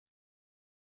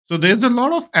So there's a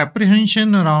lot of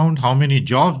apprehension around how many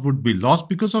jobs would be lost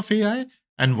because of AI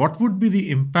and what would be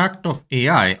the impact of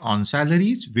AI on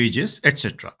salaries, wages,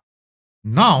 etc.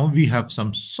 Now we have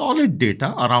some solid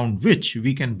data around which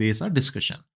we can base our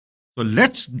discussion. So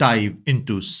let's dive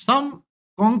into some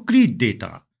concrete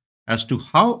data as to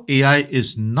how AI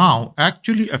is now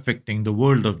actually affecting the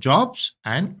world of jobs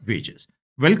and wages.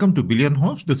 Welcome to Billion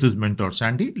Homes. This is Mentor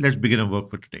Sandy. Let's begin our work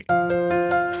for today.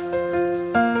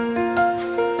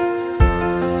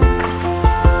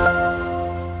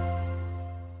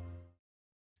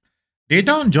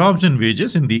 Data on jobs and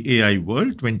wages in the AI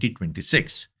world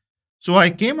 2026. So I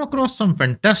came across some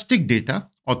fantastic data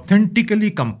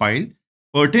authentically compiled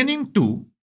pertaining to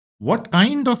what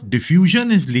kind of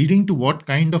diffusion is leading to what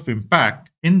kind of impact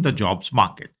in the jobs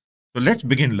market. So let's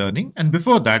begin learning. And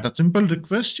before that, a simple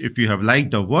request: if you have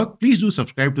liked our work, please do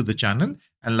subscribe to the channel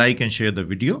and like and share the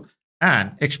video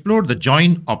and explore the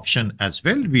join option as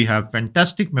well. We have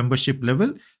fantastic membership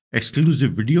level,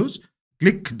 exclusive videos.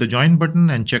 Click the join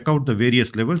button and check out the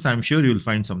various levels. I'm sure you'll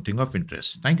find something of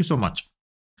interest. Thank you so much.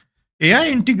 AI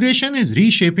integration is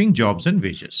reshaping jobs and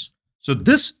wages. So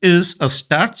this is a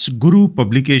Stats Guru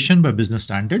publication by Business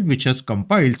Standard, which has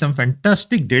compiled some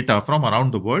fantastic data from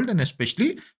around the world and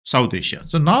especially South Asia.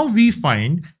 So now we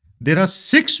find there are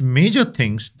 6 major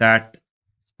things that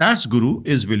Stats Guru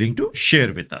is willing to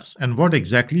share with us. And what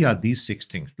exactly are these 6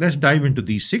 things? Let's dive into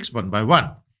these 6 one by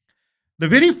one. The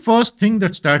very first thing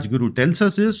that Stats Guru tells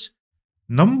us is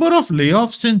number of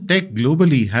layoffs in tech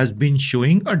globally has been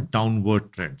showing a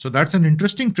downward trend. So that's an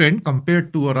interesting trend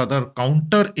compared to, or rather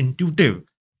counterintuitive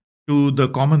to, the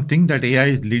common thing that AI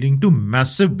is leading to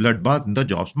massive bloodbath in the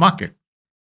jobs market.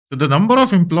 So the number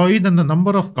of employees and the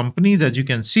number of companies, as you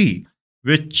can see,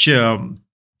 which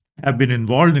have been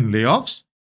involved in layoffs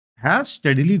has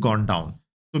steadily gone down.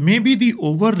 So maybe the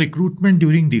over recruitment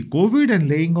during the COVID and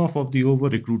laying off of the over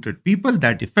recruited people,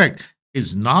 that effect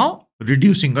is now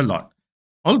reducing a lot.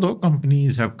 Although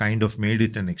companies have kind of made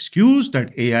it an excuse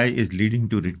that AI is leading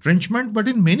to retrenchment, but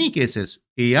in many cases,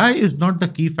 AI is not the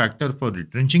key factor for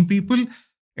retrenching people,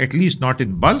 at least not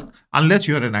in bulk, unless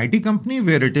you're an IT company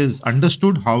where it is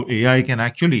understood how AI can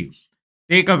actually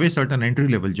take away certain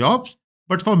entry-level jobs.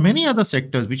 But for many other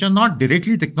sectors, which are not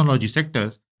directly technology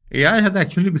sectors, AI has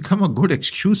actually become a good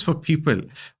excuse for people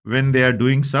when they are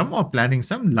doing some or planning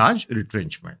some large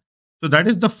retrenchment. So that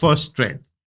is the first trend.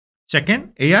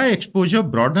 Second, AI exposure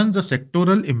broadens the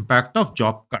sectoral impact of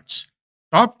job cuts.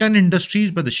 Top 10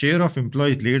 industries by the share of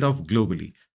employees laid off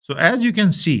globally. So as you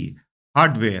can see,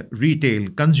 hardware, retail,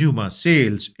 consumer,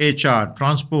 sales, HR,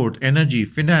 transport, energy,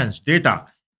 finance, data.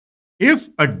 If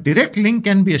a direct link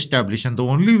can be established, and the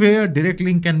only way a direct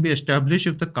link can be established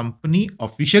if the company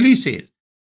officially says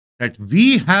that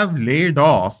we have laid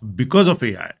off because of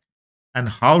AI. And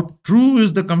how true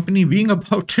is the company being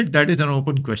about it? That is an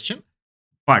open question.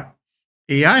 But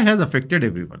AI has affected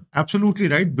everyone. Absolutely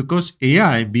right. Because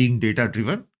AI being data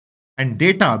driven and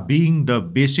data being the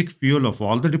basic fuel of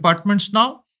all the departments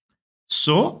now.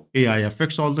 So AI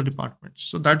affects all the departments.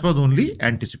 So that was only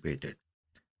anticipated.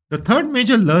 The third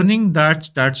major learning that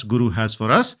Stats Guru has for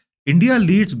us: India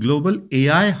leads global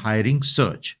AI hiring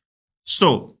surge.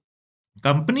 So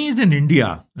companies in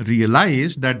India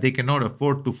realize that they cannot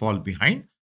afford to fall behind.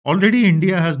 Already,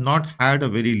 India has not had a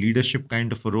very leadership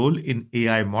kind of a role in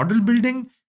AI model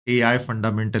building, AI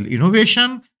fundamental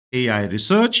innovation, AI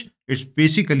research. It's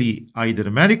basically either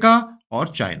America or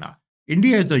China.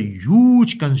 India is a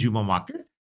huge consumer market,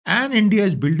 and India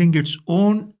is building its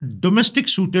own domestic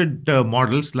suited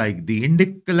models like the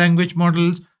Indic language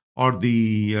models or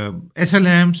the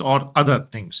SLMs or other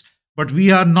things. But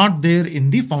we are not there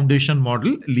in the foundation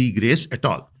model league race at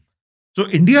all. So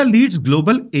India leads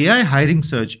global AI hiring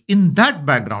surge. In that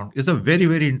background is a very,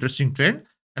 very interesting trend.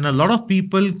 And a lot of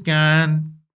people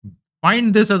can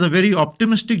find this as a very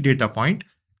optimistic data point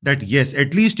that yes,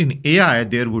 at least in AI,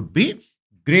 there would be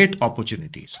great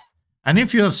opportunities. And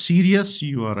if you're serious,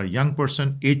 you are a young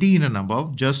person, 18 and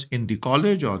above, just in the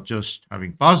college or just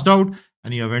having passed out,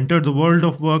 and you have entered the world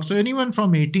of work. So anyone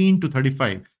from 18 to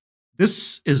 35,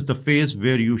 this is the phase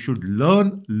where you should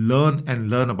learn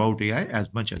about AI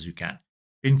as much as you can.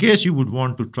 In case you would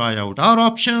want to try out our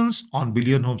options on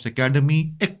Billion Homes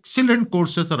Academy, excellent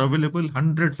courses are available.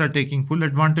 Hundreds are taking full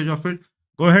advantage of it.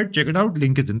 Go ahead, check it out.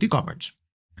 Link is in the comments.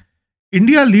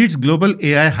 India leads global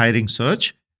AI hiring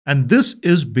search, and this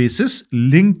is basis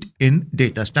LinkedIn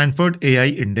data, Stanford AI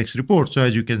Index report. So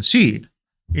as you can see,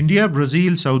 India,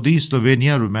 Brazil, Saudi,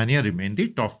 Slovenia, Romania remain the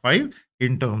top 5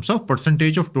 in terms of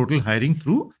percentage of total hiring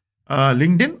through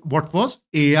LinkedIn. What was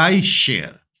AI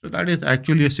share? So that is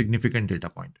actually a significant data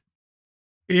point.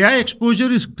 AI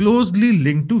exposure is closely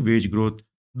linked to wage growth.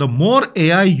 The more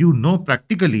AI you know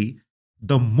practically,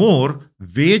 the more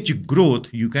wage growth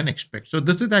you can expect. So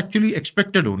this is actually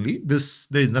expected only. This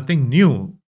there is nothing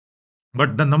new,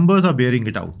 but the numbers are bearing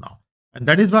it out now. And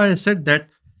that is why I said that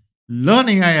learn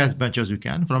AI as much as you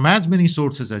can from as many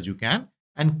sources as you can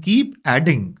and keep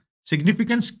adding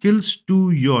significant skills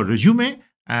to your resume,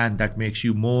 and that makes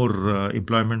you more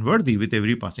employment worthy with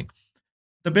every passing.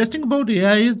 The best thing about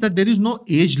AI is that there is no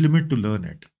age limit to learn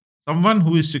it. Someone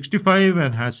who is 65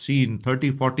 and has seen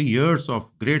 30, 40 years of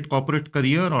great corporate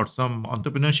career or some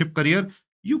entrepreneurship career,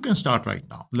 you can start right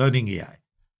now learning AI.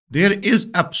 There is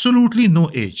absolutely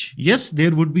no age. Yes,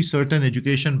 there would be certain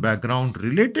education background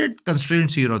related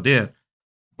constraints here or there,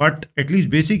 but at least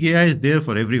basic AI is there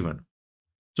for everyone.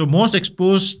 So most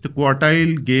exposed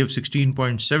quartile gave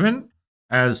 16.7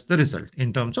 as the result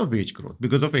in terms of wage growth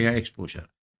because of AI exposure.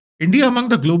 India among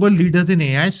the global leaders in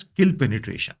AI skill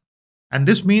penetration. And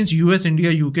this means US,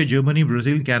 India, UK, Germany,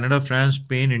 Brazil, Canada, France,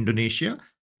 Spain, Indonesia.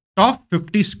 Top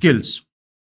 50 skills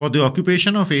for the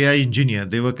occupation of AI engineer.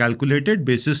 They were calculated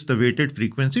basis the weighted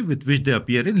frequency with which they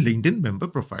appear in LinkedIn member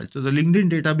profiles. So the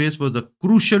LinkedIn database was the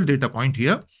crucial data point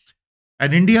here.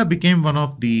 And India became one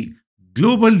of the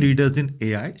global leaders in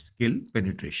AI skill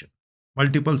penetration,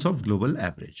 multiples of global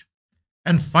average.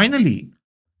 And finally,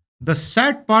 the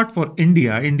sad part for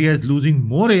India, India is losing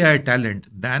more AI talent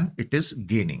than it is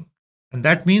gaining. And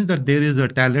that means that there is a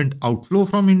talent outflow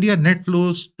from India, net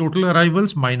flows, total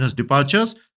arrivals minus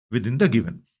departures within the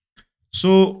given.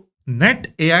 So,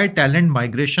 net AI talent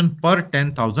migration per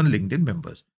 10,000 LinkedIn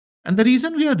members. And the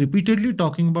reason we are repeatedly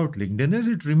talking about LinkedIn is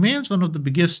it remains one of the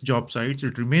biggest job sites,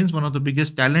 it remains one of the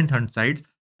biggest talent hunt sites.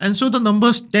 And so the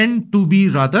numbers tend to be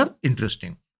rather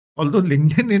interesting. Although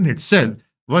LinkedIn in itself,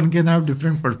 one can have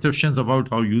different perceptions about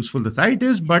how useful the site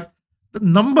is, but the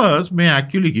numbers may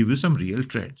actually give you some real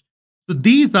trends. So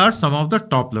these are some of the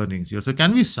top learnings here. So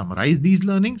can we summarize these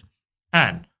learnings?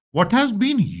 And what has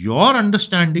been your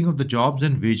understanding of the jobs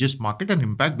and wages market and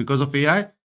impact because of AI?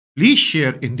 Please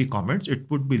share in the comments. It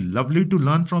would be lovely to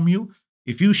learn from you.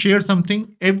 If you share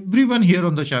something, everyone here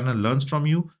on the channel learns from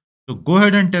you. So go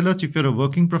ahead and tell us if you're a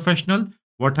working professional,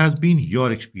 what has been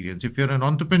your experience? If you're an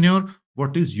entrepreneur,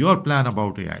 what is your plan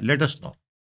about AI? Let us know.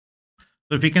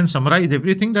 So if we can summarize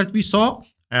everything that we saw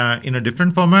in a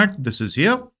different format, this is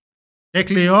here. Tech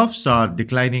layoffs are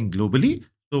declining globally.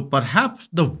 So perhaps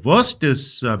the worst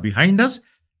is behind us.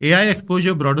 AI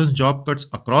exposure broadens job cuts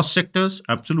across sectors.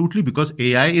 Absolutely, because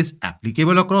AI is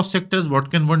applicable across sectors.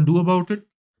 What can one do about it?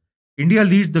 India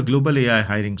leads the global AI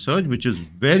hiring surge, which is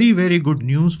very, very good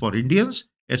news for Indians,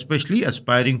 especially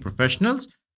aspiring professionals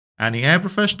and AI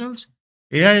professionals.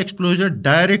 AI exposure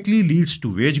directly leads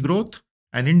to wage growth,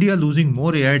 and India losing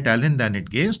more AI talent than it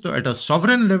gains. So, at a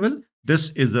sovereign level,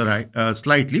 this is a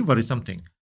slightly worrisome thing.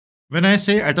 When I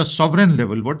say at a sovereign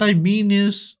level, what I mean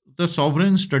is the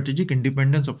sovereign strategic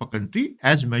independence of a country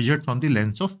as measured from the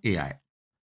lens of AI.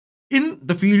 In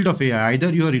the field of AI,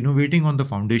 either you are innovating on the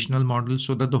foundational model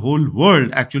so that the whole world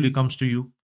actually comes to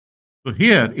you. So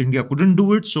here, India couldn't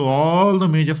do it. So all the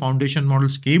major foundation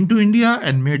models came to India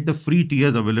and made the free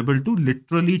tiers available to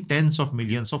literally tens of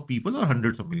millions of people or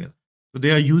hundreds of millions. So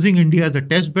they are using India as a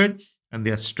test bed and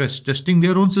they are stress testing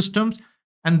their own systems.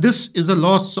 And this is a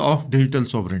loss of digital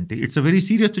sovereignty. It's a very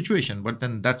serious situation, but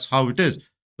then that's how it is.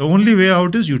 The only way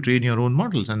out is you train your own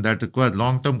models, and that requires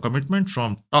long term commitment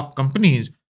from top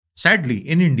companies. Sadly,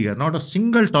 in India, not a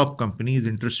single top company is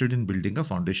interested in building a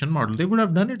foundation model. They would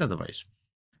have done it otherwise.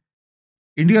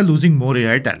 India losing more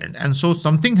AI talent. And so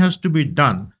something has to be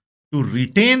done to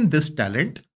retain this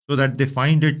talent so that they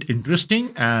find it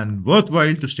interesting and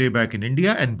worthwhile to stay back in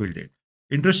India and build it.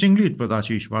 Interestingly, it was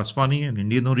Ashish Vaswani, an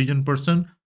Indian origin person,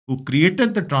 who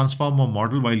created the transformer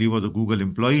model while he was a Google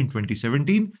employee in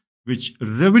 2017, which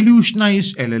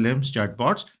revolutionized LLMs,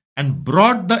 chatbots, and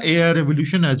brought the AI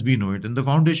revolution as we know it. In the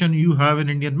foundation, you have an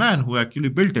Indian man who actually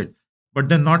built it. But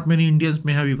then not many Indians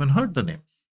may have even heard the name.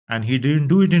 And he didn't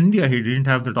do it in India. He didn't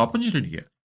have that opportunity here.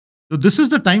 So this is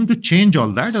the time to change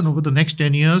all that. And over the next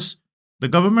 10 years, the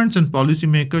governments and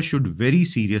policymakers should very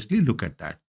seriously look at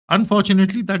that.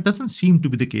 Unfortunately, that doesn't seem to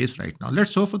be the case right now.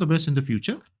 Let's hope for the best in the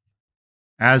future.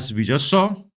 As we just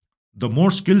saw, the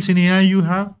more skills in AI you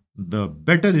have, the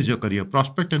better is your career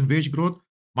prospect and wage growth.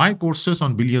 My courses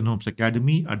on Billion Homes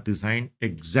Academy are designed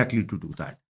exactly to do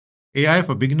that. AI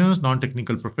for beginners,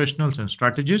 non-technical professionals, and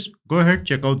strategists. Go ahead,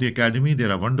 check out the academy.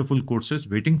 There are wonderful courses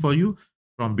waiting for you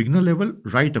from beginner level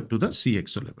right up to the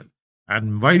CXO level.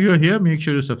 And while you're here, make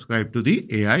sure you subscribe to the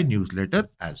AI newsletter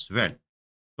as well.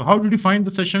 So how did you find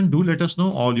the session? Do let us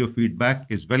know. All your feedback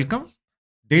is welcome.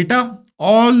 Data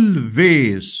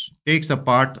always takes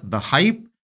apart the hype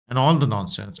and all the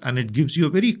nonsense, and it gives you a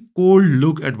very cold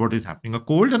look at what is happening, a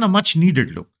cold and a much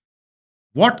needed look.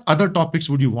 What other topics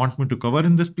would you want me to cover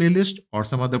in this playlist or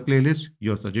some other playlist?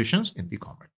 Your suggestions in the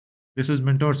comment. This is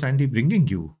Mentor Sandy bringing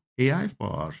you AI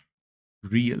for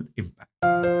real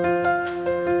impact.